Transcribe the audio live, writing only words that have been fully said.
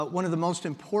One of the most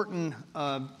important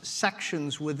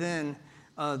sections within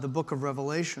the book of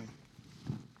Revelation.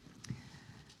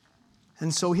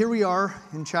 And so here we are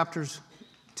in chapters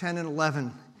 10 and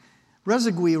 11.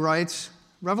 Rezegui writes,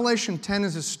 Revelation 10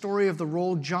 is a story of the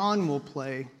role John will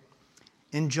play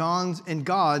in God's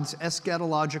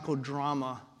eschatological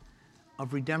drama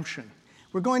of redemption.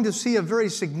 We're going to see a very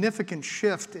significant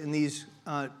shift in these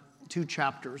two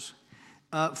chapters,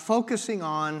 focusing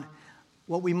on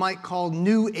what we might call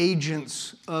new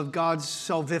agents of God's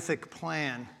salvific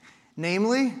plan.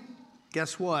 Namely,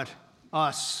 guess what?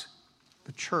 Us,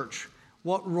 the church.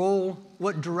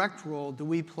 What direct role do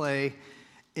we play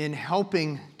in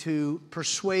helping to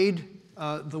persuade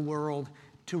the world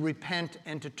to repent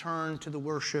and to turn to the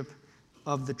worship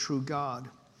of the true God?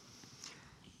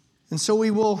 And so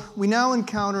we now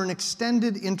encounter an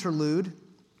extended interlude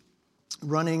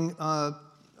running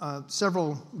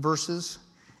several verses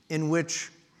in which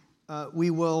we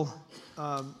will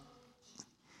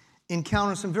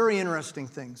encounter some very interesting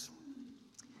things.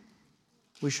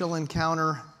 We shall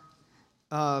encounter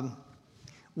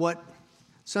what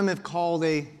some have called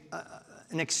an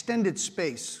extended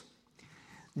space.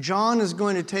 John is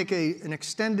going to take an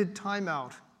extended time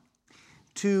out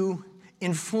to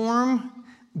inform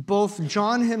both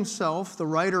John himself, the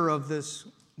writer of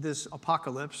this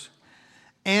apocalypse,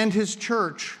 and his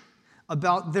church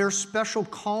about their special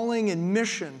calling and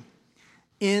mission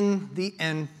in the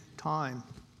end time.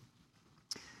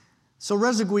 So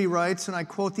Rezegui writes, and I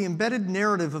quote, the embedded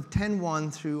narrative of 10:1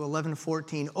 through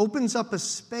 11:14 opens up a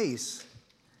space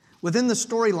within the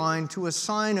storyline to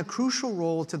assign a crucial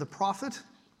role to the prophet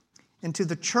and to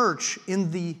the church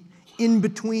in the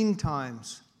in-between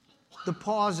times. The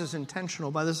pause is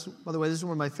intentional. By the way, this is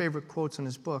one of my favorite quotes in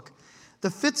his book. The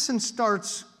fits and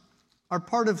starts are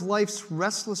part of life's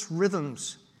restless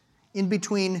rhythms in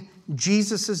between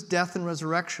Jesus' death and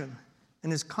resurrection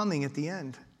and his coming at the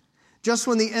end. Just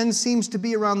when the end seems to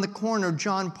be around the corner,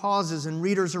 John pauses and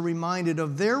readers are reminded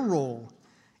of their role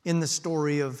in the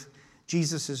story of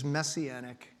Jesus'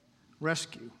 messianic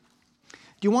rescue. Do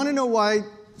you want to know why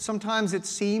sometimes it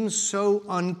seems so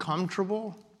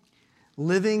uncomfortable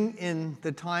living in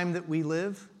the time that we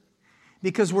live?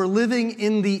 Because we're living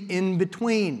in the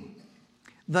in-between.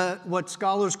 What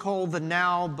scholars call the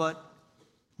now, but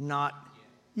not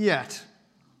yet.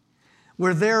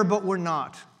 We're there, but we're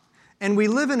not. And we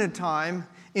live in a time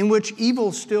in which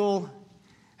evil still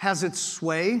has its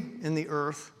sway in the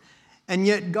earth, and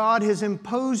yet God has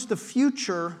imposed the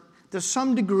future to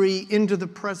some degree into the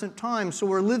present time. So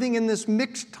we're living in this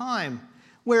mixed time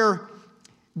where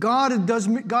God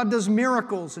does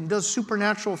miracles and does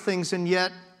supernatural things, and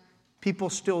yet people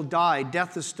still die.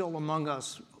 Death is still among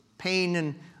us. Pain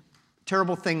and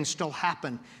terrible things still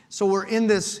happen. So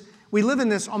we live in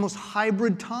this almost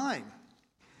hybrid time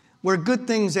where good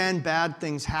things and bad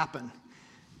things happen.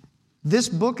 This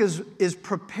book is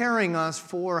preparing us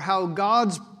for how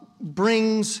God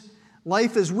brings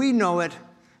life as we know it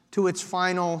to its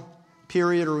final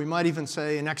period, or we might even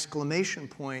say an exclamation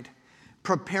point,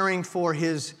 preparing for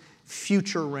his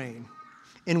future reign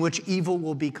in which evil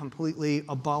will be completely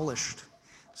abolished.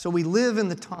 So we live in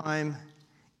the time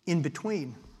in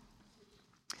between.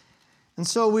 And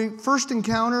so we first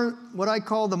encounter what I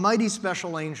call the mighty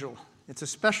special angel. It's a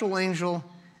special angel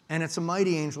and it's a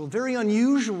mighty angel. Very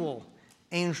unusual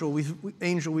angel.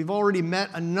 We've already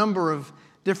met a number of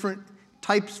different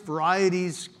types,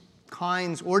 varieties,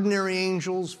 kinds, ordinary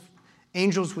angels,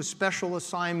 angels with special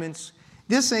assignments.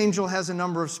 This angel has a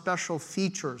number of special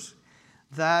features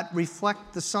that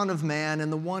reflect the Son of Man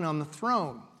and the one on the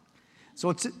throne.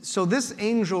 So this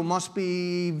angel must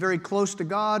be very close to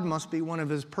God, must be one of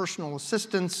his personal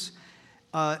assistants,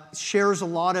 shares a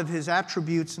lot of his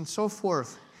attributes and so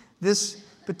forth. This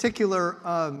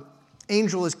particular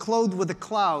angel is clothed with a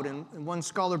cloud, and one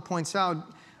scholar points out,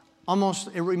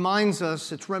 it reminds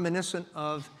us, it's reminiscent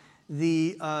of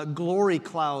the glory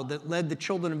cloud that led the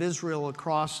children of Israel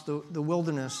across the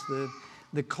wilderness,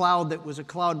 the cloud that was a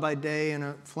cloud by day and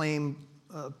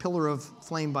a pillar of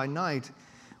flame by night.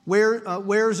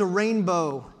 Wears a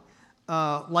rainbow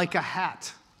like a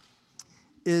hat,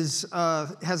 has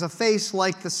a face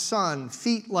like the sun,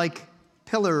 feet like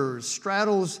pillars,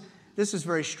 straddles, this is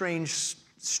very strange,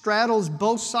 straddles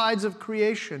both sides of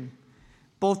creation,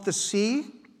 both the sea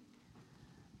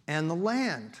and the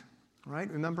land,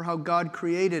 right? Remember how God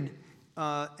created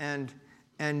and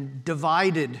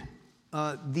divided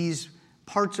these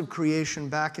parts of creation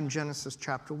back in Genesis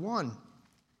chapter 1.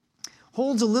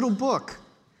 Holds a little book.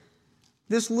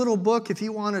 This little book, if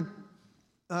you want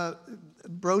to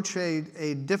broach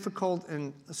a difficult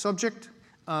subject,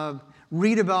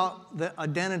 read about the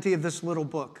identity of this little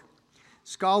book.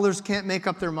 Scholars can't make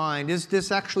up their mind. Is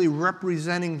this actually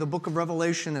representing the book of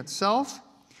Revelation itself?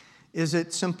 Is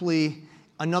it simply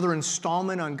another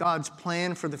installment on God's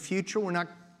plan for the future? We're not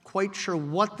quite sure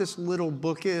what this little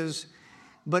book is,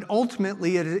 but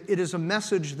ultimately it is a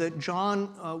message that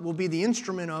John will be the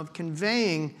instrument of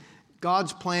conveying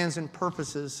God's plans and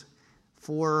purposes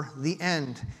for the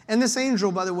end. And this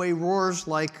angel, by the way, roars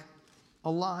like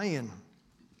a lion.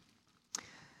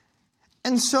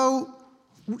 And so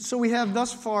we have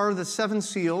thus far the 7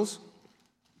 seals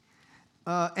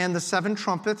and the 7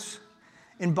 trumpets.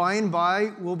 And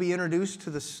by, we'll be introduced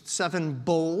to the 7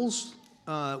 bowls,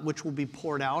 which will be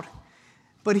poured out.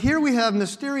 But here we have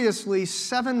mysteriously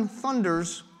 7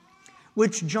 thunders,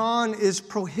 which John is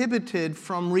prohibited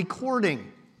from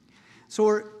recording. So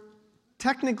we're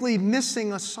technically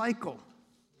missing a cycle,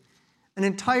 an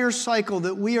entire cycle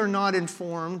that we are not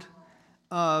informed,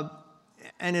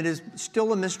 and it is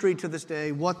still a mystery to this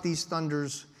day what these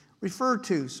thunders refer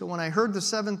to. So when I heard the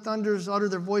 7 thunders utter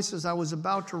their voices, I was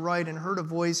about to write and heard a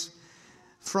voice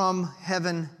from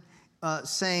heaven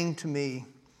saying to me,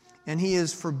 and he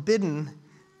is forbidden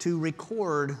to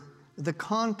record the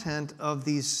content of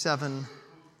these 7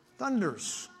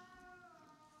 thunders.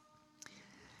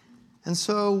 And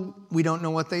so we don't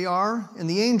know what they are, and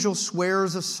the angel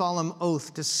swears a solemn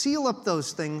oath to seal up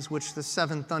those things which the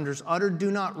 7 thunders uttered.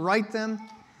 Do not write them.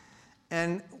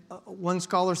 And one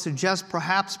scholar suggests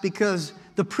perhaps because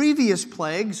the previous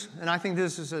plagues, and I think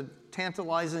this is a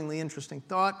tantalizingly interesting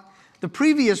thought, the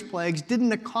previous plagues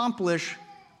didn't accomplish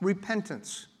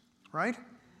repentance, right?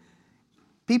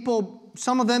 People,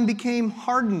 some of them became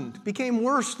hardened, became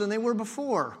worse than they were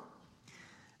before.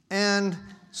 And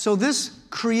so this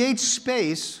creates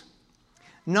space,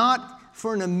 not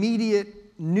for an immediate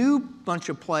new bunch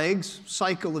of plagues,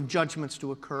 cycle of judgments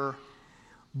to occur,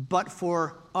 but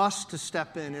for us to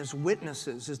step in as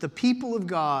witnesses, as the people of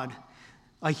God,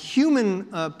 a human,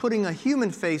 putting a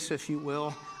human face, if you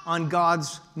will, on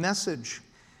God's message.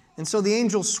 And so the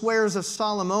angel swears a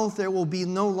solemn oath. There will be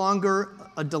no longer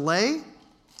a delay.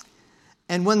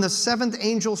 And when the 7th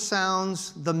angel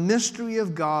sounds, the mystery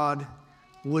of God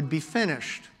would be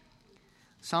finished.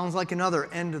 Sounds like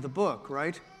another end of the book,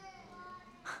 right?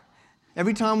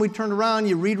 Every time we turn around,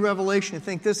 you read Revelation, you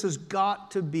think this has got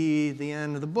to be the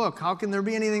end of the book. How can there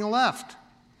be anything left?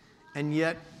 And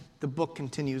yet, the book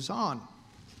continues on.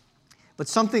 But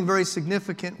something very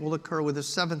significant will occur with the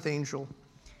 7th angel,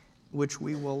 which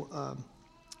we will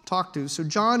talk to. So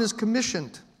John is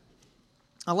commissioned.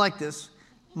 I like this.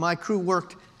 My crew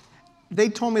they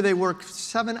told me they worked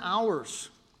 7 hours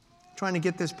trying to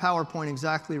get this PowerPoint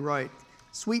exactly right.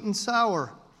 Sweet and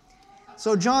sour.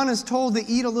 So John is told to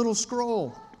eat a little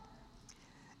scroll.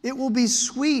 It will be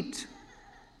sweet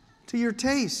to your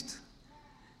taste,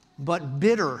 but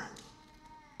bitter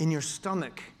in your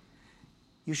stomach.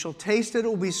 You shall taste it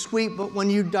will be sweet, but when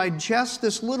you digest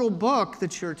this little book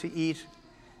that you're to eat,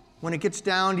 when it gets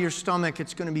down to your stomach,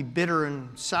 it's going to be bitter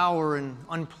and sour and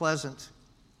unpleasant.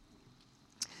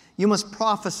 You must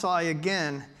prophesy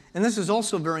again. And this is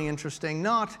also very interesting.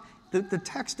 The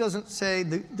text doesn't say,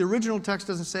 the original text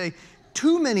doesn't say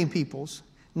too many peoples,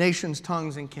 nations,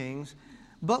 tongues, and kings,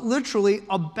 but literally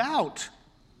about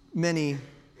many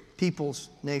peoples,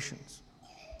 nations.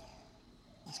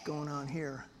 What's going on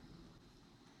here?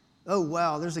 Oh,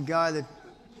 wow, there's a guy that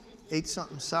ate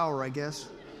something sour, I guess.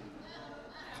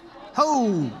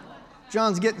 Oh,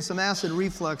 John's getting some acid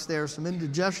reflux there, some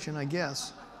indigestion, I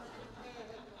guess.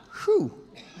 Whew,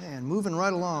 man, moving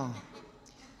right along.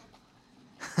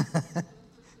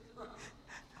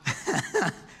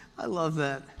 I love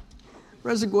that.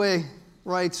 Rezaguet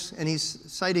writes, and he's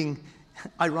citing,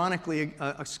 ironically,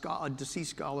 a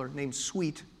deceased scholar named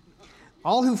Sweet.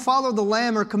 All who follow the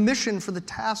Lamb are commissioned for the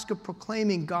task of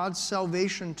proclaiming God's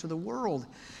salvation to the world.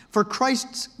 For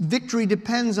Christ's victory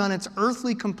depends on its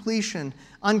earthly completion,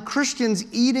 on Christians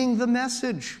eating the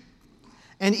message.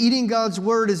 And eating God's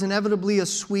word is inevitably a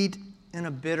sweet and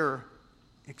a bitter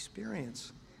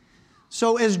experience.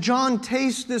 So as John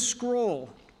tastes this scroll,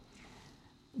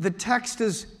 the text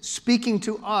is speaking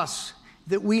to us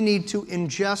that we need to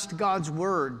ingest God's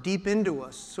word deep into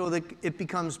us so that it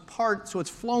becomes part, so it's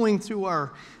flowing through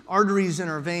our arteries and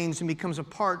our veins and becomes a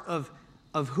part of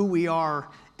who we are.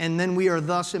 And then we are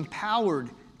thus empowered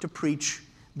to preach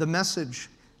the message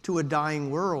to a dying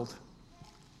world.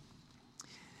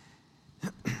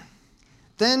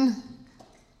 Then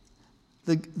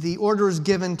the order is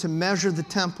given to measure the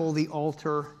temple, the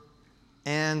altar,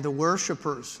 and the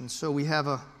worshipers. And so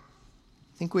I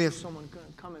think we have someone going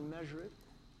to come and measure it.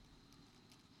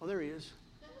 Oh, there he is.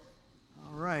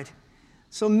 All right.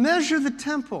 So measure the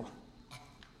temple.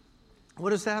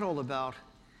 What is that all about?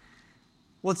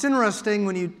 Well, it's interesting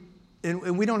when you,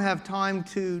 and we don't have time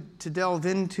to delve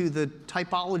into the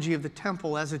typology of the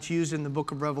temple as it's used in the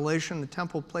book of Revelation. The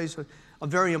temple plays a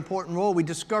very important role. We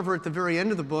discover at the very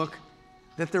end of the book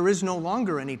that there is no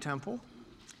longer any temple,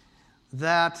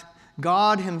 that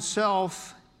God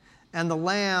himself and the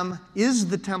Lamb is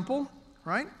the temple,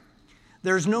 right?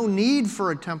 There's no need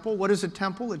for a temple. What is a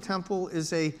temple? A temple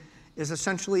is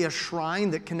essentially a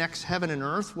shrine that connects heaven and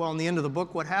earth. Well, in the end of the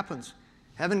book, what happens?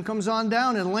 Heaven comes on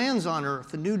down and lands on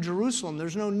earth, the New Jerusalem.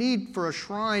 There's no need for a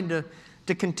shrine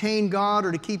to contain God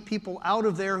or to keep people out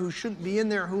of there who shouldn't be in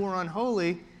there, who are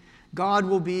unholy.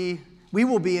 We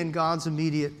will be in God's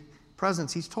immediate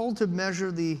presence. He's told to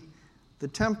measure the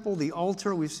temple, the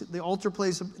altar. The altar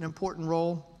plays an important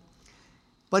role.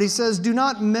 But he says, do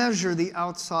not measure the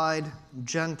outside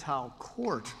Gentile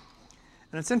court.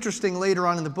 And it's interesting, later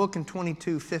on in the book in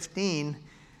 22:15,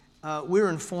 we're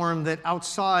informed that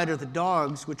outside are the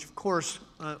dogs, which of course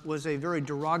was a very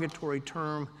derogatory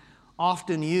term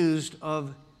often used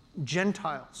of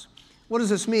Gentiles. What does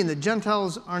this mean? That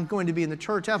Gentiles aren't going to be in the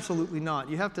church? Absolutely not.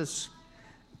 You have to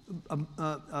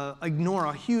ignore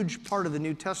a huge part of the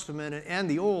New Testament and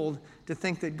the Old to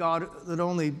think that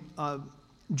only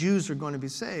Jews are going to be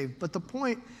saved. But the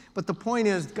point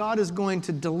is, God is going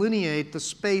to delineate the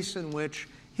space in which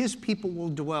his people will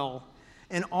dwell,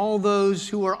 and all those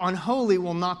who are unholy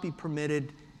will not be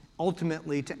permitted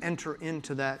ultimately to enter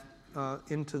into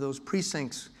those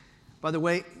precincts. By the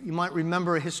way, you might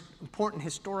remember an important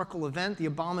historical event, the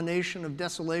abomination of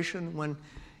desolation, when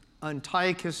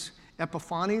Antiochus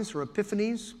Epiphanes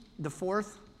IV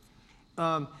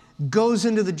goes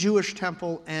into the Jewish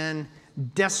temple and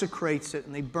desecrates it,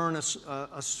 and they burn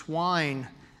a swine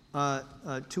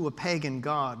to a pagan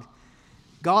god.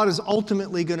 God is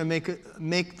ultimately going to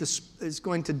is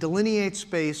going to delineate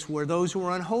space where those who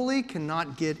are unholy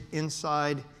cannot get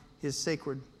inside his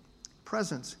sacred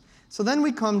presence. So then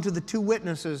we come to the two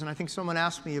witnesses, and I think someone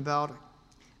asked me about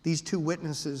these two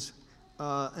witnesses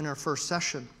in our first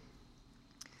session.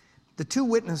 The two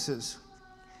witnesses.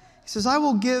 He says, I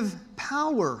will give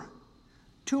power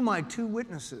to my two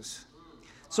witnesses.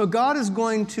 So God is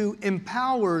going to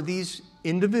empower these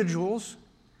individuals,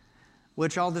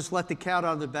 which I'll just let the cat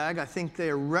out of the bag. I think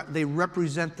they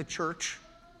represent the church,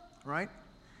 right?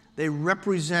 They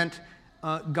represent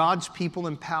God's people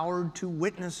empowered to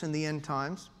witness in the end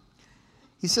times.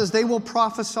 He says they will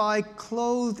prophesy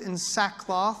clothed in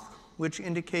sackcloth, which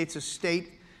indicates a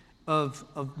state of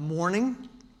mourning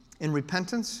and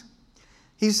repentance.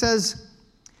 He says,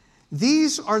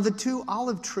 these are the two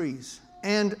olive trees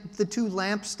and the two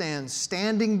lampstands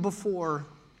standing before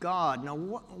God. Now,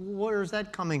 where is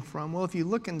that coming from? Well, if you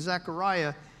look in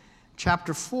Zechariah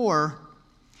chapter 4,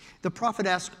 the prophet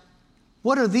asks,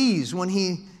 what are these? When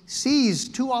he sees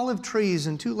two olive trees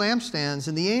and two lampstands,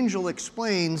 and the angel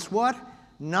explains, what?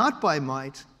 Not by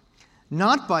might,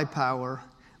 not by power,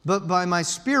 but by my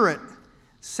Spirit,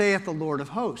 saith the Lord of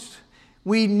hosts.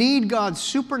 We need God's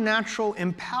supernatural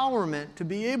empowerment to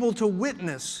be able to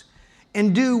witness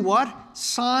and do what?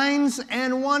 Signs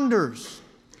and wonders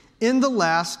in the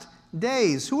last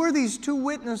days. Who are these two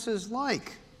witnesses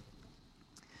like?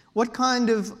 What kind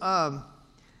of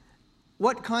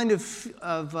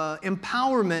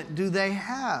empowerment do they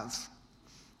have?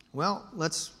 Well,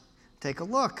 let's take a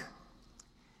look.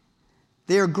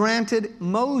 They are granted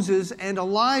Moses and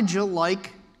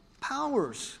Elijah-like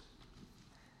powers.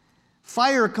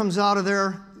 Fire comes out of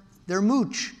their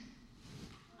mooch.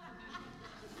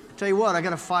 Tell you what, I got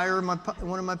to fire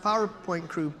one of my PowerPoint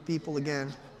crew people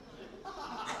again.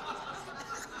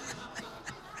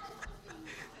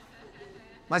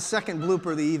 My second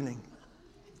blooper of the evening.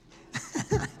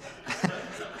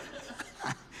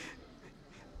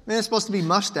 Man, it's supposed to be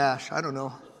mustache. I don't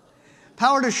know.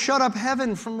 Power to shut up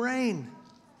heaven from rain.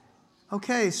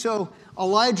 Okay, so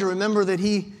Elijah, remember that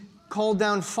he called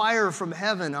down fire from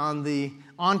heaven on the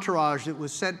entourage that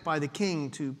was sent by the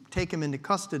king to take him into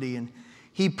custody. And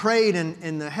he prayed,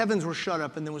 and the heavens were shut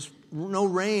up, and there was no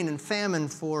rain and famine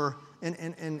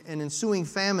and ensuing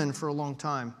famine for a long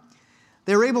time.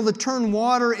 They were able to turn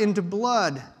water into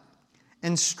blood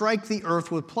and strike the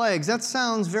earth with plagues. That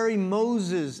sounds very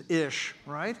Moses-ish,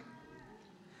 right?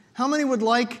 How many would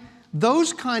like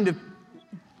those kind of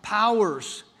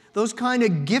powers, those kind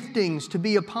of giftings to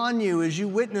be upon you as you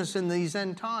witness in these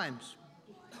end times?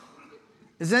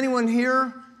 Is anyone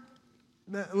here?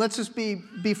 Let's just be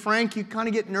frank. You kind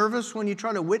of get nervous when you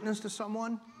try to witness to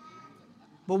someone.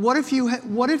 But what if it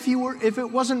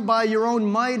wasn't by your own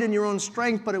might and your own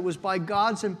strength, but it was by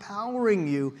God's empowering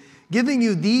you, giving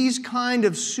you these kind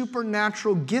of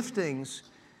supernatural giftings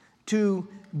to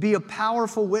be a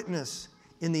powerful witness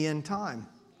in the end time.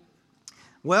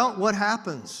 Well, what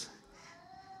happens?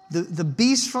 The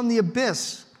beast from the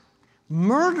abyss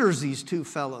murders these two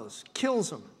fellows, kills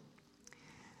them,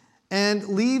 and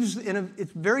leaves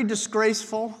it's very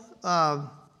disgraceful, a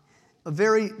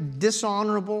very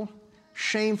dishonorable,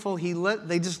 shameful.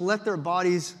 They just let their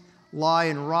bodies lie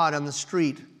and rot on the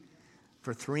street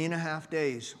for 3.5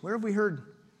 days. Where have we heard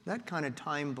that kind of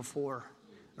time before?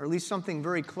 Or at least something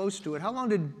very close to it. How long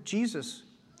did Jesus?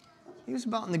 He was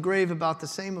about in the grave about the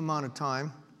same amount of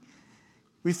time.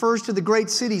 Refers to the great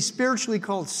city spiritually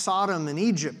called Sodom in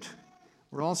Egypt,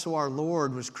 where also our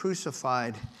Lord was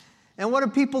crucified. And what do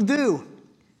people do?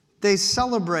 They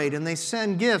celebrate and they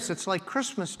send gifts. It's like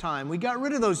Christmas time. We got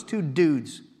rid of those two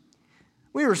dudes.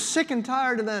 We were sick and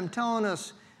tired of them telling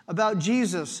us about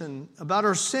Jesus and about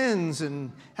our sins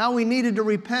and how we needed to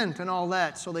repent and all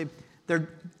that. So they're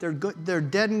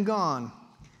dead and gone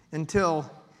until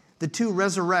the two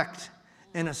resurrect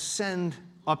and ascend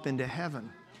up into heaven.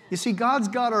 You see, God's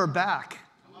got our back,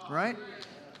 right?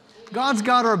 God's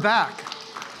got our back.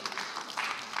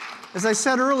 As I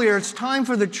said earlier, it's time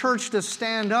for the church to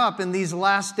stand up in these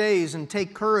last days and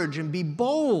take courage and be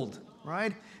bold,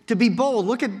 right? To be bold.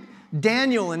 Look at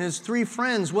Daniel and his 3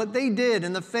 friends, what they did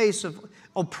in the face of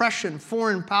oppression,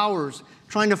 foreign powers,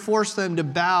 trying to force them to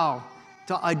bow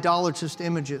to idolatrous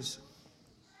images.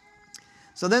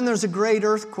 So then there's a great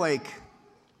earthquake.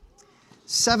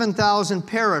 7,000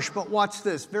 perish. But watch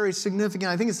this, very significant.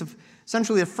 I think it's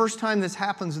essentially the first time this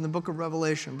happens in the book of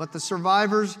Revelation. But the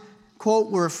survivors,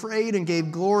 quote, were afraid and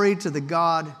gave glory to the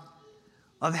God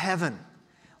of heaven.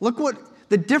 Look what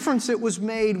the difference it was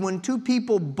made when 2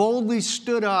 people boldly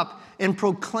stood up and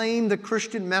proclaimed the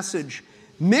Christian message,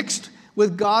 mixed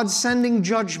with God sending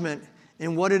judgment.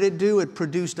 And what did it do? It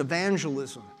produced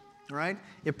evangelism, right?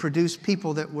 It produced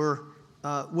people that were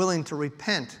willing to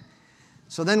repent.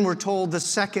 So then we're told the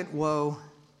second woe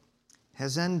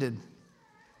has ended.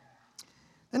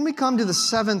 Then we come to the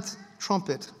 7th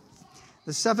trumpet.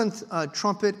 The 7th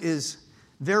trumpet is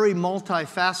very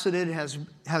multifaceted,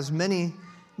 has many,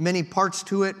 many parts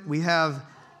to it. We have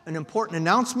an important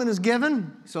announcement is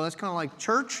given, so that's kind of like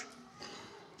church.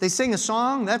 They sing a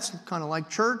song, that's kind of like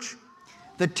church.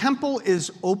 The temple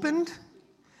is opened,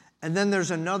 and then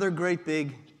there's another great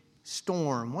big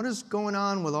storm. What is going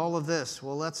on with all of this?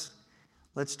 Well, let's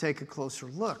take a closer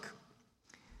look.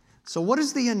 So what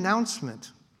is the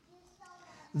announcement?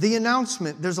 The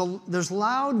announcement, there's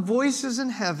loud voices in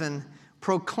heaven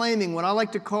proclaiming what I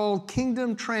like to call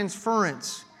kingdom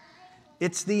transference.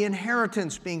 It's the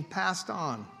inheritance being passed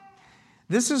on.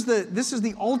 This is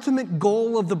the ultimate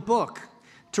goal of the book,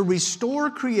 to restore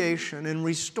creation and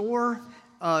restore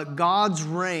God's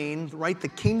reign, right, the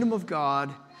kingdom of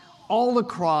God, all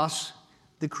across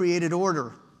the created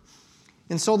order.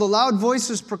 And so the loud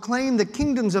voices proclaim the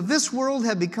kingdoms of this world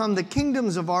have become the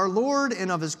kingdoms of our Lord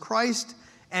and of his Christ,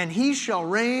 and he shall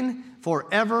reign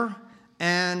forever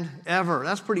and ever.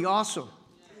 That's pretty awesome.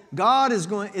 God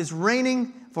is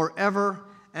reigning forever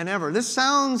and ever. This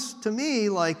sounds to me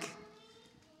like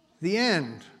the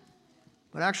end,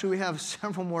 but actually we have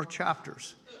several more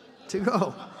chapters to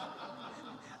go.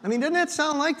 I mean, doesn't that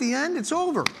sound like the end? It's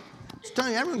over. It's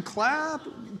done. Everyone clap.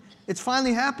 It's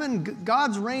finally happened.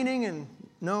 God's reigning, and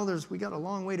no, we got a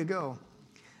long way to go.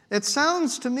 It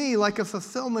sounds to me like a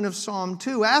fulfillment of Psalm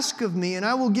 2. Ask of me, and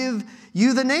I will give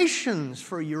you the nations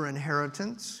for your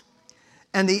inheritance,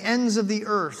 and the ends of the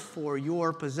earth for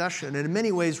your possession. And in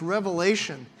many ways,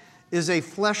 Revelation is a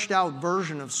fleshed out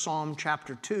version of Psalm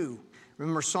chapter 2.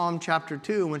 Remember Psalm chapter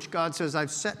 2, in which God says,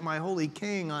 I've set my holy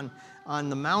king on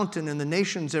the mountain, and the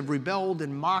nations have rebelled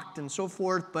and mocked and so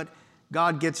forth, but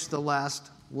God gets the last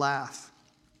laugh.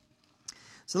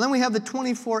 So then we have the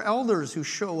 24 elders who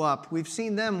show up. We've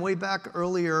seen them way back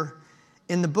earlier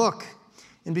in the book.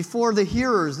 And before the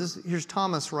hearers, here's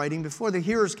Thomas writing, before the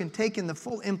hearers can take in the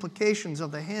full implications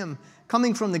of the hymn,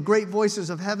 coming from the great voices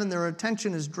of heaven, their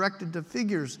attention is directed to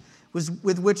figures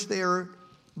with which they are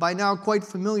by now quite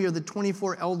familiar, the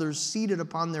 24 elders seated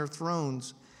upon their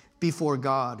thrones before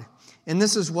God. And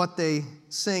this is what they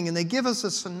sing. And they give us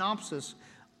a synopsis,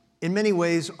 in many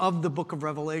ways, of the book of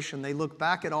Revelation. They look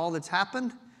back at all that's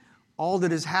happened, all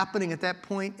that is happening at that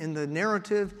point in the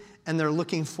narrative, and they're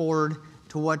looking forward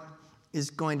to what is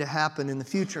going to happen in the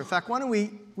future. In fact, why don't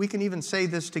we can even say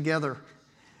this together.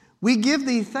 We give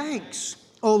thee thanks,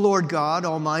 O Lord God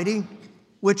Almighty,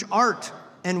 which art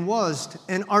and wast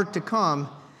and art to come,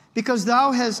 because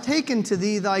thou hast taken to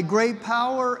thee thy great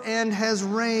power and has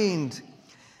reigned.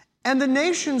 And the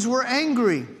nations were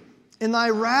angry, and thy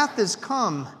wrath is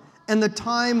come, and the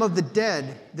time of the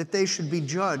dead, that they should be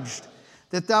judged,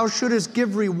 that thou shouldest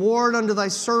give reward unto thy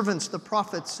servants, the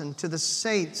prophets, and to the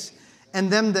saints,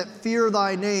 and them that fear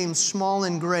thy name, small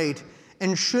and great,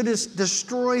 and shouldest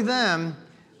destroy them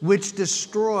which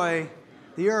destroy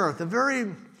the earth.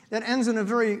 That ends in a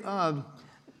very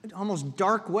almost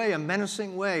dark way, a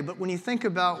menacing way. But when you think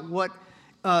about what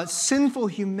sinful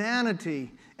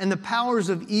humanity and the powers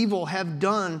of evil have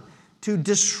done to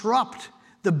disrupt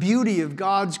the beauty of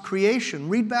God's creation.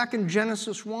 Read back in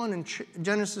Genesis 1 and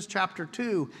Genesis chapter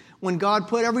 2, when God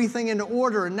put everything into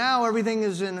order, and now everything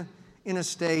is in a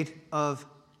state of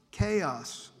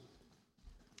chaos.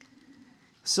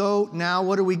 So now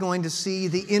what are we going to see?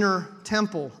 The inner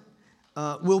temple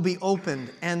will be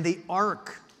opened, and the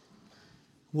ark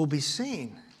will be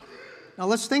seen. Now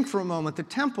let's think for a moment. The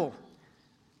temple,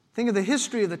 think of the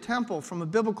history of the temple from a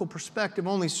biblical perspective.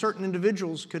 Only certain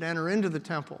individuals could enter into the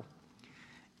temple.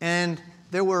 And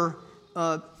there were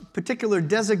particular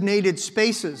designated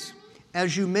spaces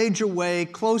as you made your way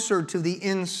closer to the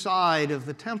inside of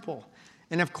the temple.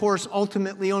 And of course,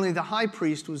 ultimately, only the high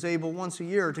priest was able once a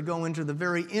year to go into the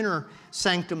very inner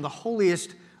sanctum, the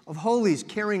holiest of holies,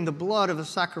 carrying the blood of a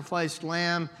sacrificed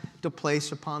lamb to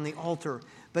place upon the altar.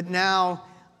 But now,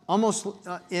 almost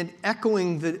in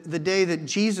echoing the day that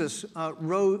Jesus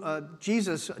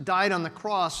died on the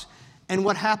cross, and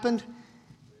what happened?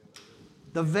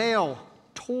 The veil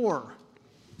tore,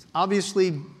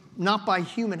 obviously not by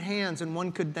human hands, and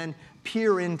one could then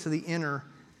peer into the inner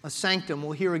sanctum.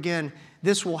 Well, here again,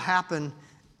 this will happen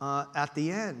at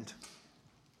the end.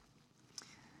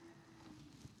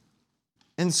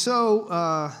 And so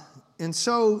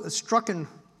Struckenbrook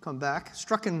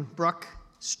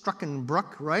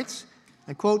writes,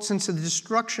 I quote, "Since the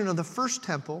destruction of the first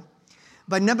temple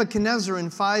by Nebuchadnezzar in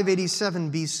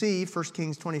 587 BC, 1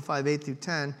 Kings 25, 8 through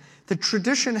 10, the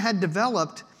tradition had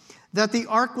developed that the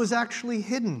ark was actually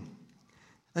hidden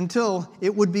until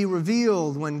it would be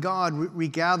revealed when God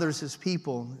regathers his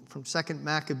people," from 2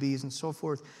 Maccabees and so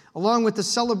forth. "Along with the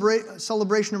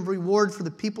celebration of reward for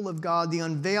the people of God, the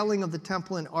unveiling of the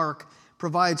temple and ark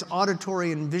provides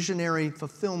auditory and visionary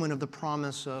fulfillment of the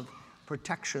promise of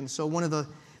protection." So one of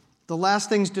the last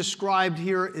things described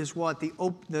here is what?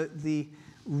 The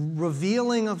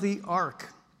revealing of the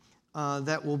ark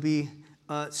that will be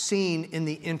seen in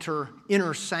the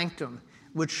inner sanctum,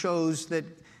 which shows that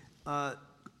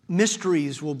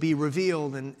mysteries will be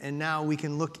revealed, and now we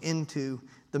can look into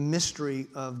the mystery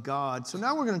of God. So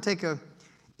now we're going to take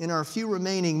in our few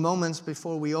remaining moments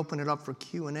before we open it up for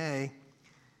Q&A,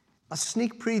 a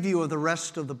sneak preview of the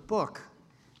rest of the book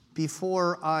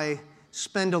before I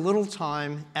spend a little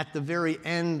time at the very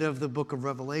end of the book of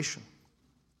Revelation.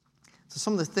 So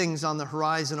some of the things on the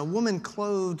horizon: a woman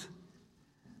clothed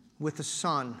with the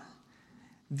sun.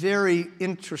 Very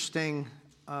interesting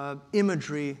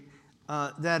imagery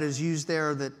that is used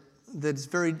there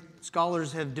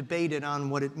scholars have debated on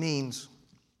what it means.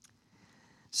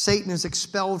 Satan is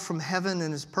expelled from heaven,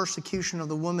 and his persecution of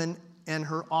the woman and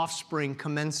her offspring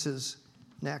commences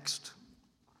next.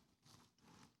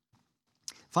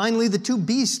 Finally, the two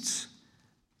beasts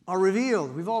are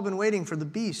revealed. We've all been waiting for the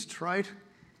beasts, right?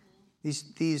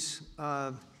 These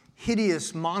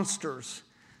hideous monsters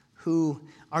who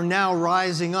are now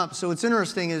rising up. So what's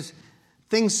interesting is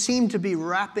things seem to be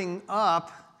wrapping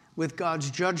up with God's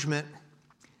judgment.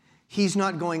 He's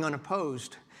not going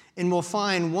unopposed. And we'll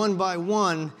find one by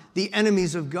one, the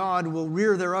enemies of God will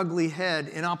rear their ugly head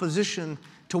in opposition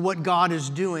to what God is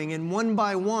doing. And one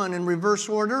by one, in reverse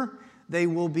order, they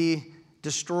will be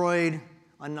destroyed,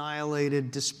 annihilated,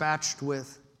 dispatched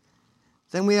with.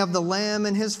 Then we have the Lamb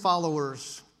and his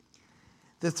followers.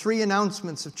 The three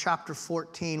announcements of chapter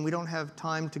 14. We don't have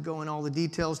time to go in all the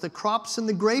details. The crops and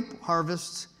the grape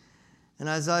harvests. And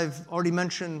as I've already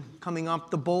mentioned, coming up,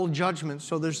 the bowl judgment.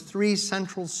 So there's three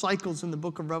central cycles in the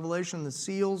book of Revelation: the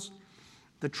seals,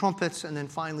 the trumpets, and then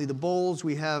finally the bowls.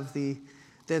 We have the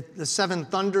seven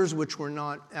thunders, which were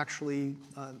not actually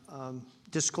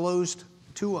disclosed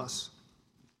to us.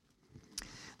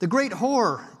 The great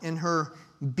whore in her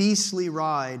beastly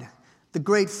ride. The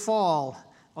great fall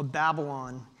of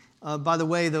Babylon. By the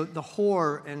way, the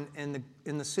whore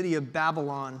in the city of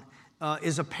Babylon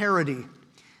is a parody.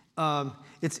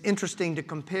 It's interesting to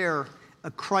compare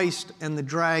Christ and the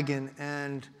dragon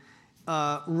and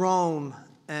Rome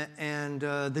and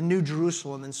the New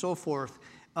Jerusalem and so forth.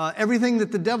 Everything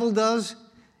that the devil does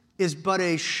is but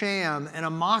a sham and a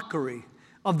mockery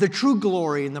of the true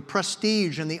glory and the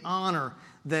prestige and the honor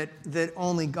that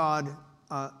only God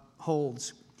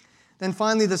holds. Then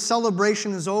finally, the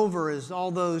celebration is over as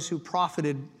all those who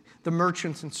profited, the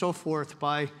merchants and so forth,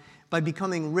 by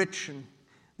becoming rich, and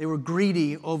They were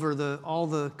greedy over all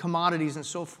the commodities and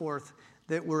so forth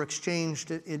that were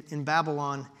exchanged in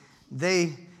Babylon.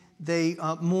 They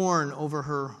mourn over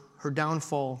her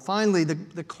downfall. Finally,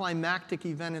 the climactic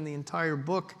event in the entire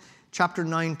book, chapter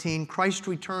 19, Christ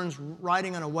returns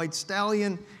riding on a white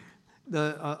stallion,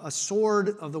 a sword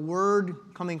of the word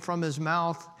coming from his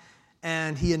mouth,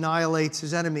 and he annihilates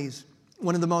his enemies.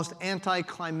 One of the most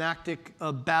anticlimactic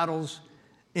battles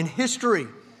in history.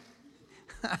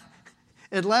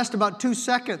 It lasts about 2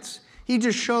 seconds. He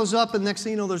just shows up, and next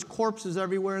thing you know, there's corpses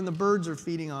everywhere, and the birds are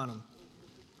feeding on him.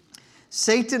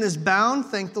 Satan is bound,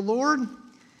 thank the Lord. And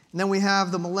then we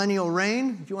have the millennial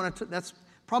reign. If you want to, that's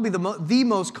probably the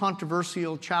most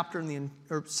controversial chapter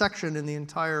or section in the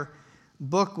entire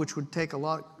book, which would take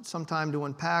some time to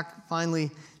unpack.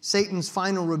 Finally, Satan's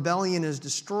final rebellion is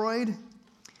destroyed.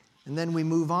 And then we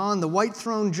move on. The white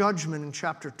throne judgment in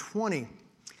chapter 20,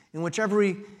 in which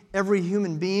every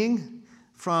human being,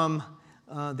 from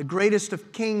the greatest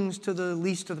of kings to the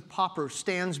least of the paupers,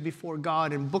 stands before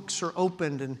God, and books are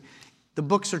opened, and the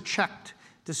books are checked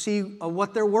to see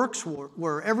what their works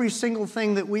were. Every single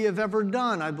thing that we have ever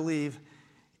done, I believe,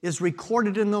 is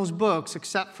recorded in those books,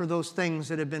 except for those things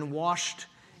that have been washed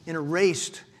and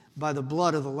erased by the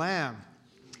blood of the Lamb.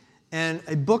 And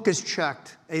a book is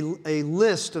checked, a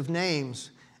list of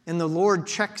names, and the Lord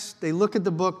checks, they look at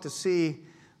the book to see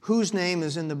whose name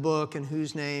is in the book and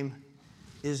whose name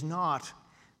is not.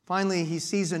 Finally, he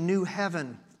sees a new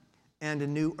heaven and a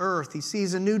new earth. He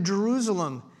sees a new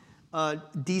Jerusalem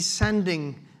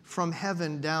descending from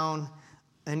heaven down,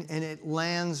 and it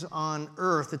lands on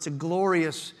earth. It's a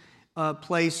glorious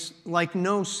place, like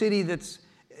no city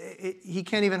he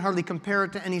can't even hardly compare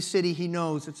it to any city he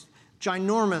knows. It's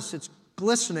ginormous, it's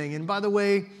glistening, and by the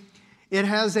way, it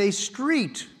has a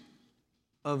street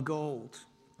of gold,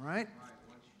 right?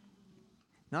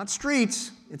 Not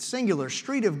streets, it's singular,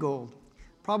 street of gold,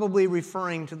 probably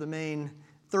referring to the main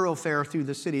thoroughfare through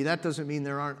the city. That doesn't mean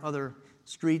there aren't other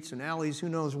streets and alleys, who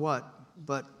knows what,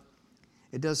 but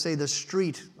it does say the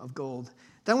street of gold.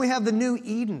 Then we have the new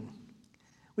Eden.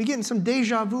 We get in some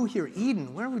deja vu here.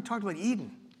 Eden, where have we talked about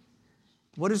Eden?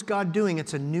 What is God doing?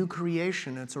 It's a new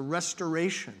creation. It's a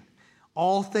restoration.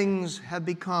 All things have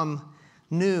become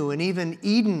new, and even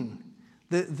Eden,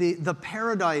 the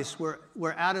paradise where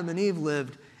Adam and Eve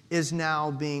lived, is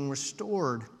now being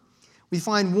restored. We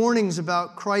find warnings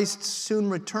about Christ's soon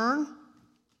return.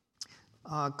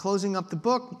 Closing up the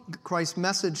book, Christ's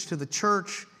message to the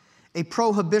church, a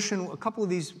prohibition, a couple of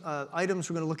these items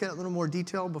we're going to look at in a little more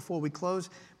detail before we close.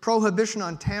 Prohibition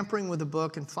on tampering with the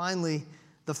book, and finally,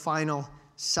 the final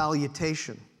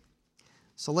salutation.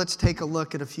 So let's take a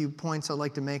look at a few points I'd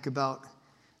like to make about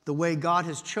the way God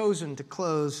has chosen to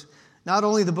close not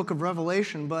only the book of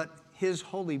Revelation, but his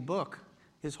holy book,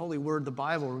 his holy word, the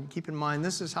Bible. Keep in mind,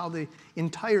 this is how the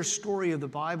entire story of the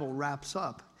Bible wraps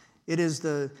up. It is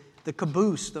the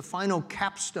caboose, the final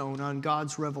capstone on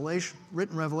God's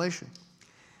written revelation.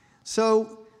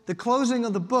 So the closing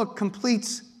of the book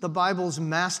completes the Bible's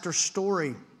master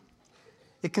story.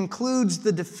 It concludes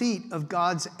the defeat of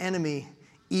God's enemy,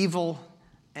 evil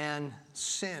and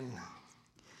sin.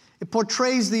 It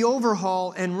portrays the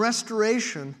overhaul and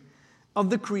restoration of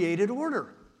the created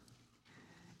order.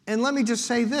 And let me just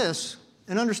say this,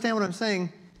 and understand what I'm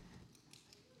saying.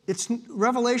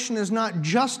 Revelation is not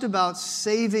just about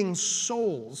saving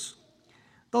souls,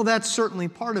 though that's certainly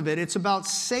part of it. It's about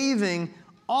saving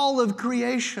all of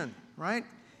creation, right?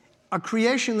 A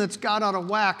creation that's got out of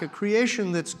whack, a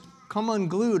creation that's come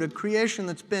unglued, a creation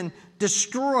that's been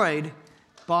destroyed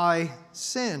by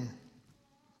sin.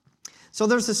 So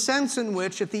there's a sense in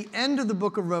which at the end of the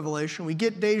book of Revelation, we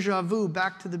get deja vu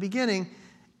back to the beginning,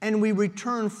 and we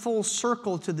return full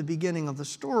circle to the beginning of the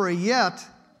story, yet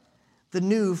the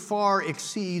new far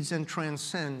exceeds and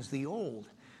transcends the old.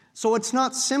 So it's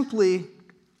not simply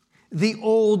the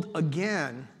old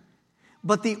again,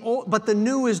 but the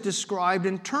new is described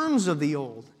in terms of the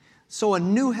old. So a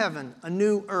new heaven, a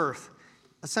new earth,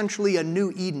 essentially a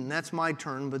new Eden. That's my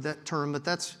term, but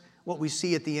that's what we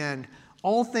see at the end.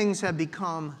 All things have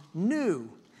become new,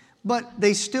 but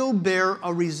they still bear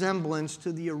a resemblance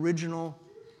to the original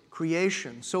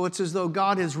creation. So it's as though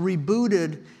God has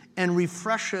rebooted and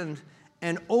refreshened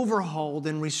and overhauled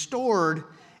and restored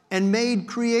and made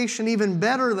creation even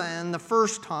better than the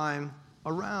first time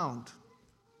around.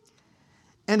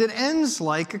 And it ends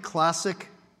like a classic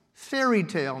fairy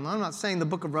tale. Now, I'm not saying the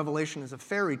book of Revelation is a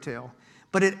fairy tale,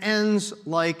 but it ends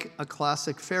like a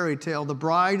classic fairy tale. The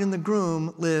bride and the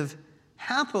groom live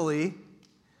happily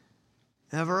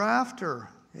ever after.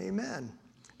 Amen.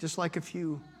 Just like a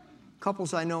few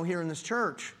couples I know here in this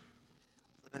church.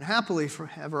 and happily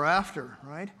forever after,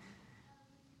 right?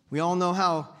 We all know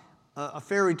how a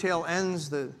fairy tale ends.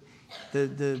 The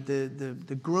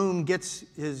groom gets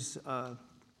his,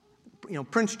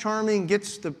 Prince Charming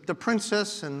gets the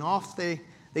princess, and off they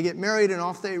get married, and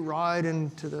off they ride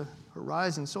into the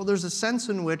horizon. So there's a sense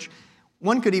in which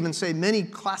one could even say many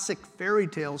classic fairy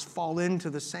tales fall into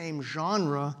the same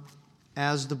genre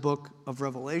as the book of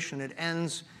Revelation. It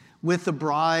ends with the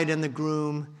bride and the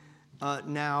groom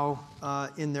now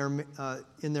in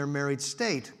their married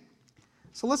state.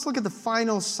 So let's look at the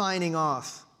final signing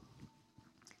off.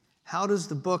 How does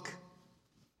the book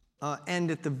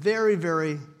end at the very,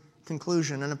 very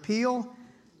conclusion? An appeal,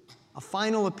 a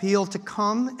final appeal to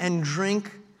come and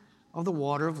drink of the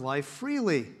water of life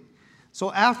freely.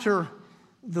 So after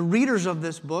the readers of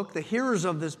this book, the hearers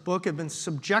of this book, have been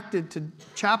subjected to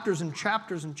chapters and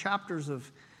chapters and chapters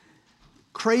of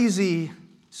crazy,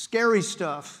 scary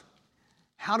stuff,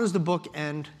 how does the book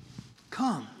end?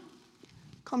 Come.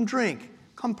 Come drink.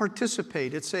 Come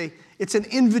participate. It's an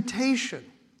invitation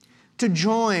to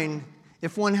join,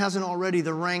 if one hasn't already,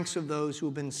 the ranks of those who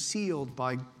have been sealed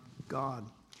by God.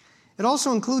 It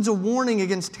also includes a warning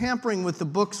against tampering with the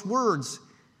book's words,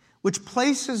 which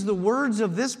places the words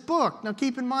of this book. Now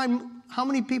keep in mind, how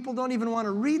many people don't even want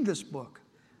to read this book?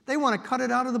 They want to cut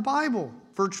it out of the Bible,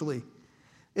 virtually.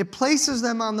 It places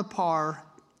them on par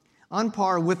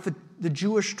with the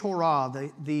Jewish Torah,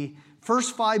 the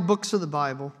first 5 books of the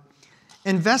Bible,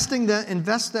 invest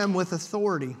them with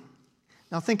authority.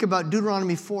 Now think about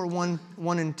Deuteronomy 4,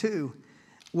 1 and 2,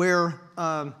 where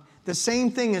the same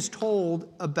thing is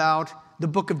told about the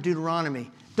book of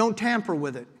Deuteronomy. Don't tamper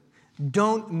with it.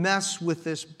 Don't mess with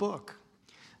this book.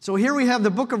 So here we have the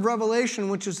book of Revelation,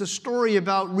 which is the story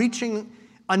about reaching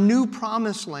a new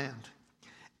promised land.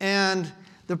 And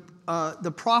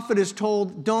the prophet is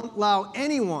told, don't allow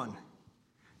anyone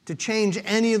to change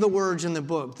any of the words in the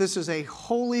book. This is a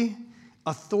holy,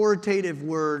 authoritative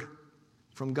word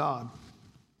from God.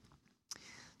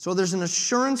 So there's an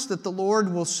assurance that the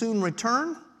Lord will soon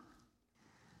return,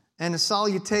 and a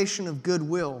salutation of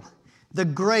goodwill. The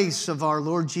grace of our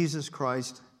Lord Jesus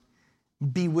Christ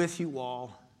be with you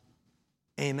all.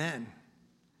 Amen.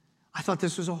 I thought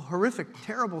this was a horrific,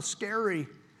 terrible, scary,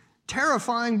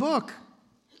 terrifying book.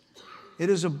 It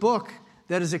is a book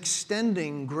that is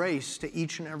extending grace to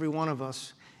each and every one of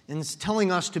us, and it's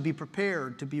telling us to be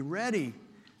prepared, to be ready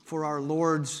for our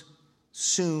Lord's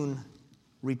soon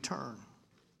return.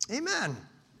 Amen.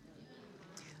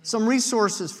 Some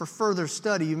resources for further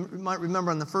study. You might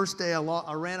remember on the first day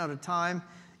I ran out of time,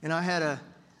 and I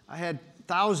had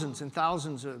thousands and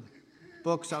thousands of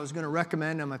books I was going to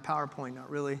recommend on my PowerPoint, not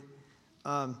really.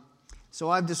 So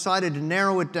I've decided to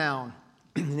narrow it down.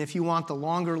 And if you want the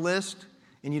longer list,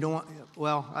 and you don't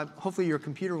want, hopefully your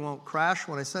computer won't crash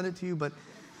when I send it to you, but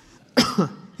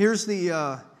here's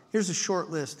a short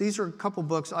list. These are a couple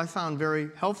books I found very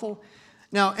helpful.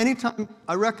 Now, anytime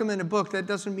I recommend a book, that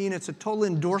doesn't mean it's a total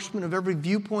endorsement of every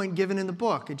viewpoint given in the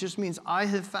book. It just means I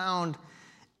have found,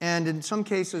 and in some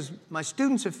cases my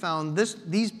students have found,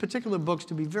 these particular books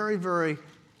to be very, very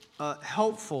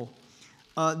helpful.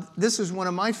 This is one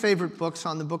of my favorite books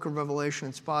on the book of Revelation.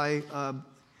 It's by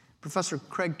Professor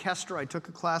Craig Kester. I took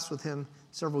a class with him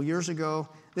several years ago.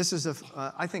 This is,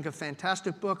 I think, a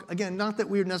fantastic book. Again, not that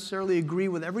we necessarily agree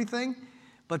with everything,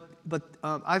 but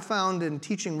I found in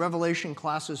teaching Revelation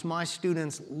classes, my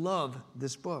students love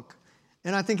this book.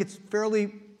 And I think it's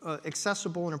fairly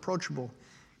accessible and approachable.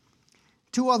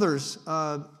 2 others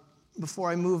before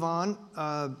I move on.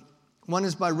 One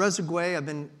is by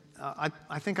Rezaguet.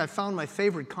 I think I found my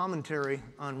favorite commentary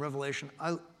on Revelation.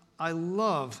 I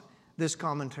love this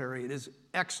commentary. It is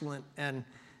excellent, and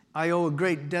I owe a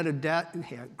great debt of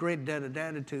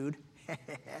gratitude.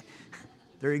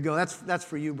 There you go. That's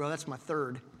for you, bro. That's my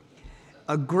third.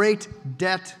 A great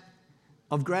debt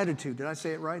of gratitude. Did I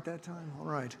say it right that time? All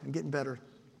right. I'm getting better.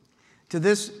 To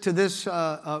this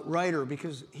writer,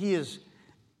 because he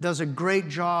does a great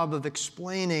job of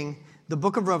explaining the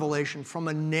book of Revelation from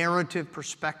a narrative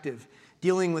perspective,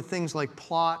 dealing with things like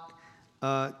plot,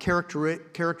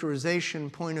 characterization,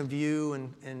 point of view,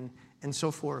 and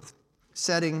so forth,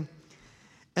 setting.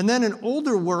 And then an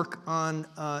older work on,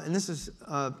 and this is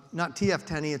not T.F.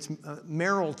 Tenney, it's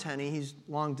Merrill Tenney, he's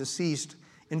long deceased,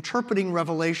 Interpreting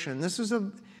Revelation. This is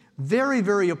a very,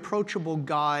 very approachable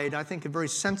guide, I think a very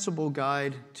sensible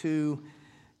guide to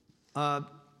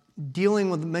dealing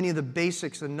with many of the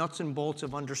basics, the nuts and bolts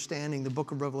of understanding the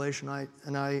book of Revelation,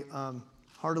 and I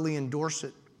heartily endorse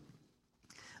it.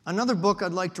 Another book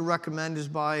I'd like to recommend is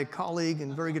by a colleague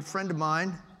and very good friend of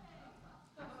mine.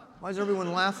 Why is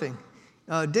everyone laughing?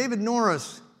 David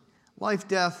Norris, life,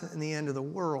 death, and the end of the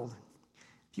world.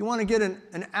 If you want to get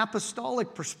an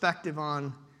apostolic perspective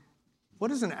on,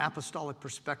 what is an apostolic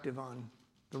perspective on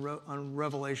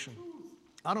Revelation?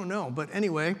 I don't know, but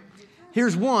anyway,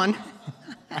 here's one.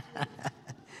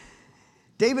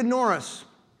 David Norris,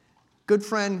 good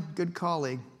friend, good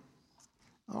colleague.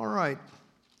 All right.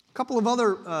 A couple of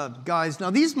other guys.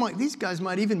 Now, these guys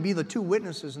might even be the two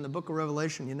witnesses in the book of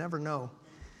Revelation. You never know.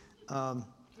 Can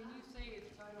you say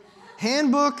its title?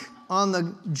 Handbook on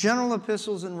the General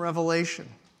Epistles in Revelation.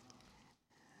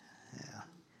 Yeah.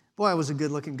 Boy, I was a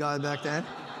good-looking guy back then.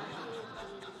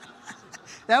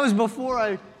 That was before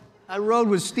I rode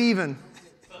with Stephen.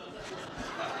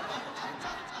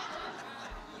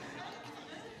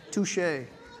 Touché.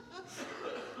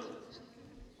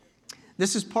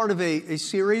 This is part of a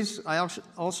series. I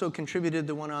also contributed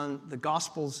the one on the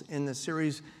Gospels in the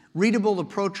series. Readable,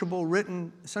 approachable,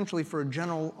 written essentially for a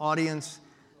general audience.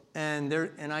 And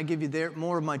I give you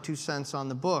more of my 2 cents on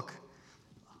the book.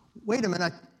 Wait a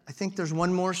minute. I think there's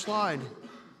one more slide.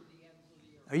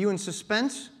 Are you in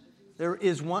suspense? There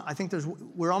is one. I think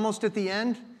we're almost at the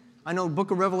end. I know the book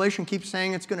of Revelation keeps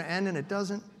saying it's going to end, and it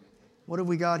doesn't. What have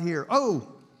we got here?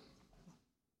 Oh!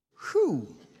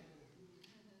 Whew!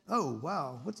 Oh,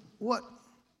 wow. What?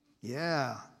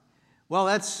 Yeah. Well,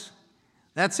 that's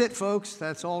it, folks.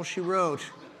 That's all she wrote.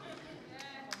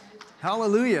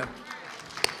 Hallelujah.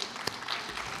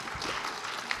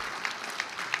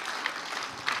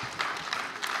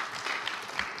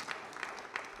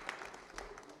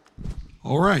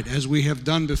 All right. As we have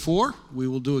done before, we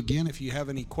will do again. If you have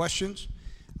any questions,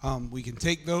 we can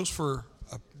take those for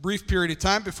a brief period of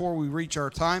time before we reach our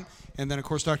time. And then, of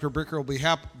course, Dr. Brickle will be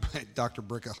happy. Dr.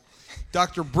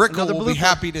 Brickle will be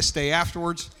happy to stay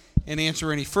afterwards and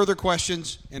answer any further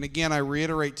questions. And again, I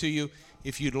reiterate to you,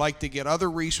 if you'd like to get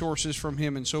other resources from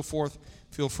him and so forth,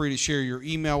 feel free to share your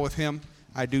email with him.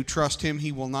 I do trust him.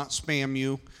 He will not spam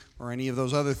you or any of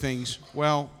those other things.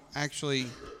 Well, actually,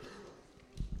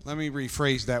 let me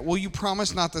rephrase that. Will you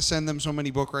promise not to send them so many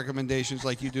book recommendations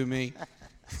like you do me?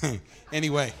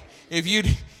 Anyway.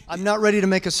 I'm not ready to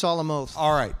make a solemn oath.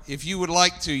 All right. If you would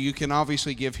like to, you can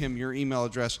obviously give him your email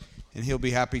address, and he'll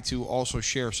be happy to also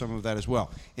share some of that as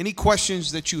well. Any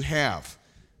questions that you have?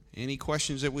 Any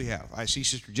questions that we have? I see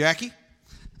Sister Jackie.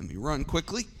 Let me run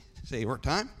quickly. Save our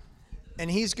time.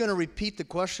 And he's going to repeat the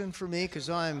question for me because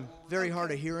I'm very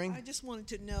hard of hearing. I just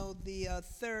wanted to know the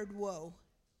third woe.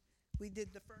 We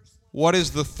did the first one. What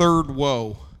is the third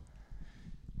woe?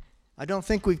 I don't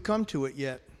think we've come to it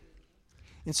yet.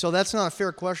 And so that's not a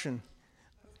fair question.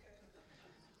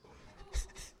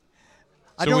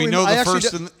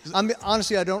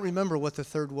 Honestly, I don't remember what the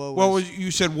third woe was. Well, you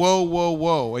said woe, woe,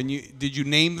 woe. And did you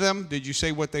name them? Did you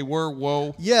say what they were?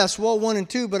 Woe? Yes, woe 1 and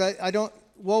 2, but I don't.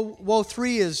 Woe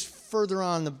 3 is further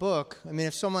on in the book. I mean,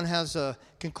 if someone has a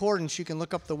concordance, you can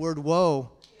look up the word woe.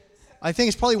 I think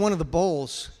it's probably one of the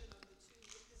bowls.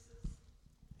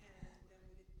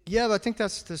 Yeah, but I think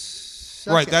that's the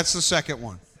second. Right, that's the second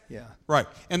one. Yeah. Right.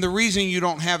 And the reason you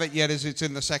don't have it yet is it's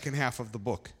in the second half of the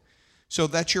book. So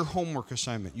that's your homework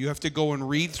assignment. You have to go and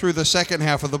read through the second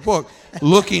half of the book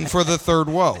looking for the third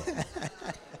woe.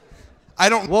 I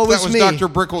don't know if that was Dr.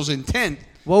 Brickle's intent.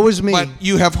 Woe is me. But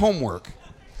you have homework.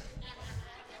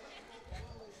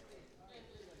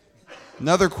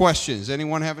 Another questions?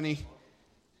 Anyone have any?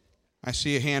 I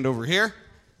see a hand over here.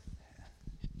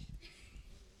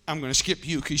 I'm going to skip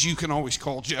you because you can always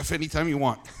call Jeff anytime you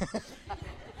want.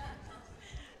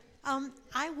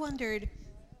 I wondered,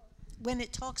 when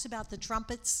it talks about the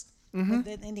trumpets and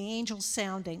the angels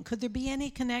sounding, could there be any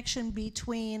connection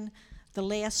between the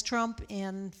last trump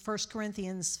in 1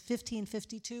 Corinthians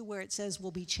 15:52, where it says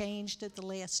we'll be changed at the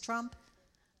last trump?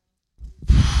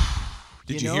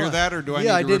 Did you hear that, or do I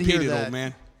need to repeat it, old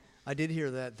man? I did hear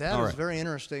that. That is very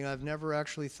interesting. I've never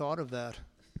actually thought of that.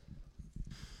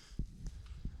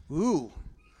 Ooh,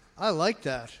 I like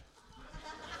that.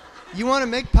 You want to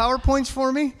make PowerPoints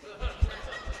for me?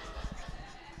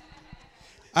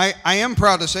 I am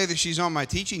proud to say that she's on my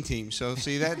teaching team. So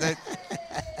see that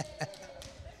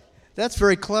That's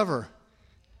very clever.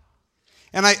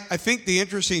 And I think the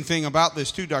interesting thing about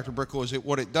this too, Dr. Brickle, is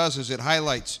what it does is it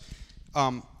highlights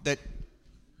that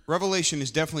Revelation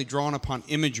is definitely drawn upon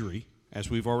imagery, as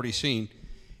we've already seen,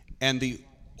 and the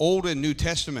Old and New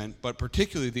Testament, but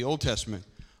particularly the Old Testament,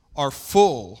 are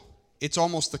full. It's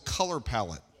almost the color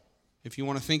palette. If you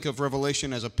want to think of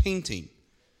Revelation as a painting,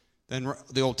 then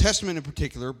the Old Testament in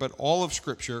particular, but all of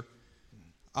Scripture,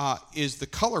 is the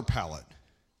color palette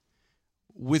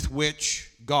with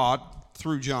which God,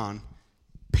 through John,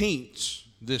 paints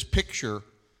this picture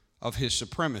of his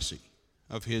supremacy,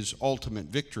 of his ultimate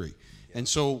victory. And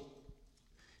so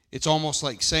It's almost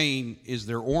like saying, is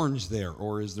there orange there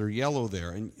or is there yellow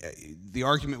there? And the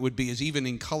argument would be is even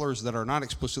in colors that are not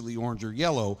explicitly orange or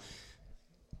yellow,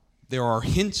 there are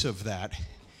hints of that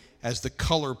as the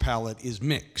color palette is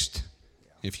mixed.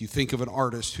 If you think of an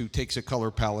artist who takes a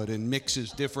color palette and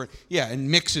mixes different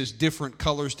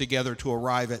colors together to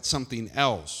arrive at something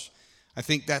else. I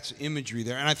think that's imagery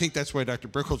there. And I think that's why Dr.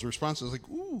 Brickle's response is like,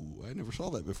 ooh, I never saw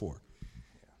that before.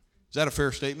 Is that a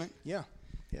fair statement? Yeah.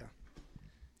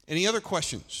 Any other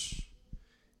questions?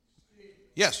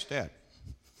 Yes, Dad.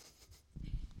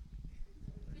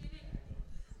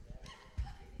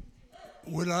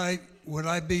 Would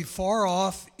I be far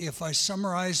off if I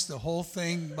summarized the whole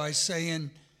thing by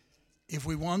saying, if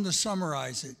we wanted to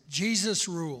summarize it, Jesus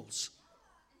rules?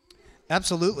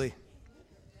 Absolutely.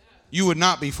 You would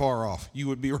not be far off. You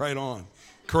would be right on.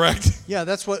 Correct? Yeah,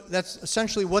 that's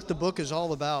essentially what the book is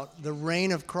all about, the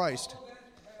reign of Christ.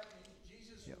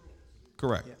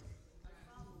 Correct. Yeah.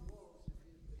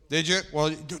 Did you?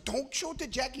 Well, don't show it to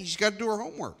Jackie. She's got to do her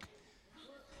homework.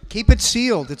 Keep it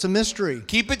sealed. It's a mystery.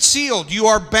 Keep it sealed. You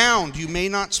are bound. You may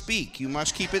not speak. You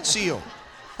must keep it sealed.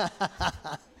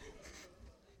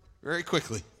 Very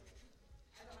quickly.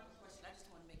 I don't have a question. I just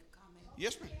want to make a comment.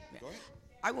 Yes, ma'am. Go ahead.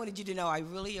 I wanted you to know I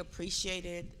really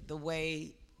appreciated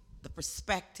the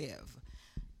perspective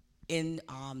in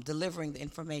delivering the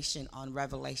information on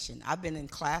Revelation. I've been in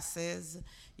classes,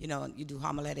 you do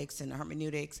homiletics and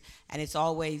hermeneutics, and it's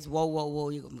always,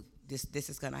 whoa, this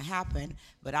is going to happen.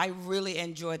 But I really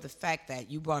enjoyed the fact that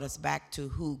you brought us back to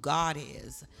who God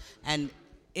is. And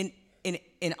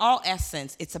in all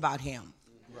essence, it's about him.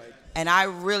 Right. And I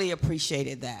really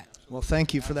appreciated that. Well,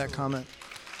 thank you for that comment.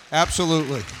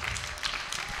 Absolutely.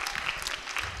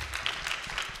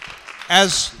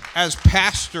 As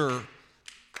pastor,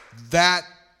 that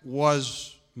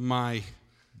was my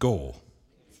goal.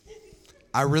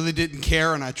 I really didn't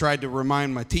care, and I tried to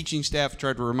remind my teaching staff,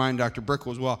 tried to remind Dr.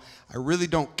 Brickle as well. I really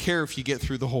don't care if you get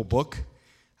through the whole book.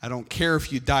 I don't care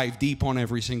if you dive deep on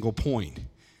every single point.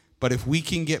 But if we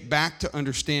can get back to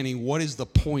understanding what is the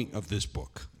point of this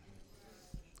book.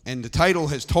 And the title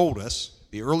has told us,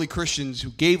 the early Christians who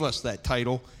gave us that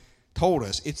title told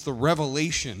us, it's the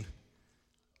revelation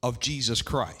of Jesus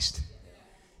Christ.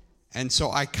 And so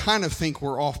I kind of think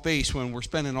we're off base when we're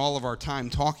spending all of our time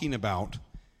talking about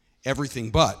everything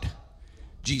but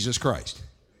Jesus Christ.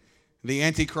 The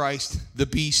Antichrist, the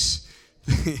beast,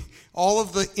 all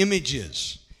of the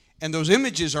images. And those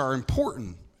images are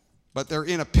important, but they're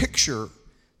in a picture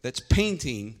that's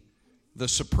painting the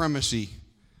supremacy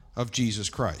of Jesus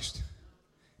Christ.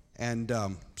 And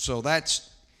so that's,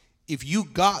 if you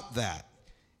got that,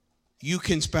 you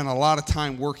can spend a lot of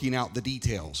time working out the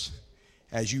details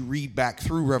as you read back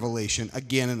through Revelation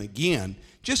again and again,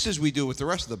 just as we do with the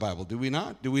rest of the Bible, do we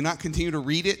not? Do we not continue to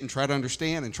read it and try to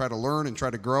understand and try to learn and try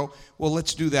to grow? Well,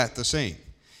 let's do that the same.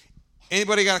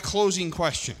 Anybody got a closing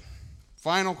question?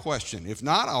 Final question. If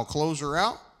not, I'll close her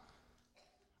out.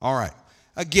 All right.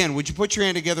 Again, would you put your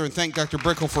hand together and thank Dr.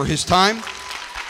 Brickle for his time?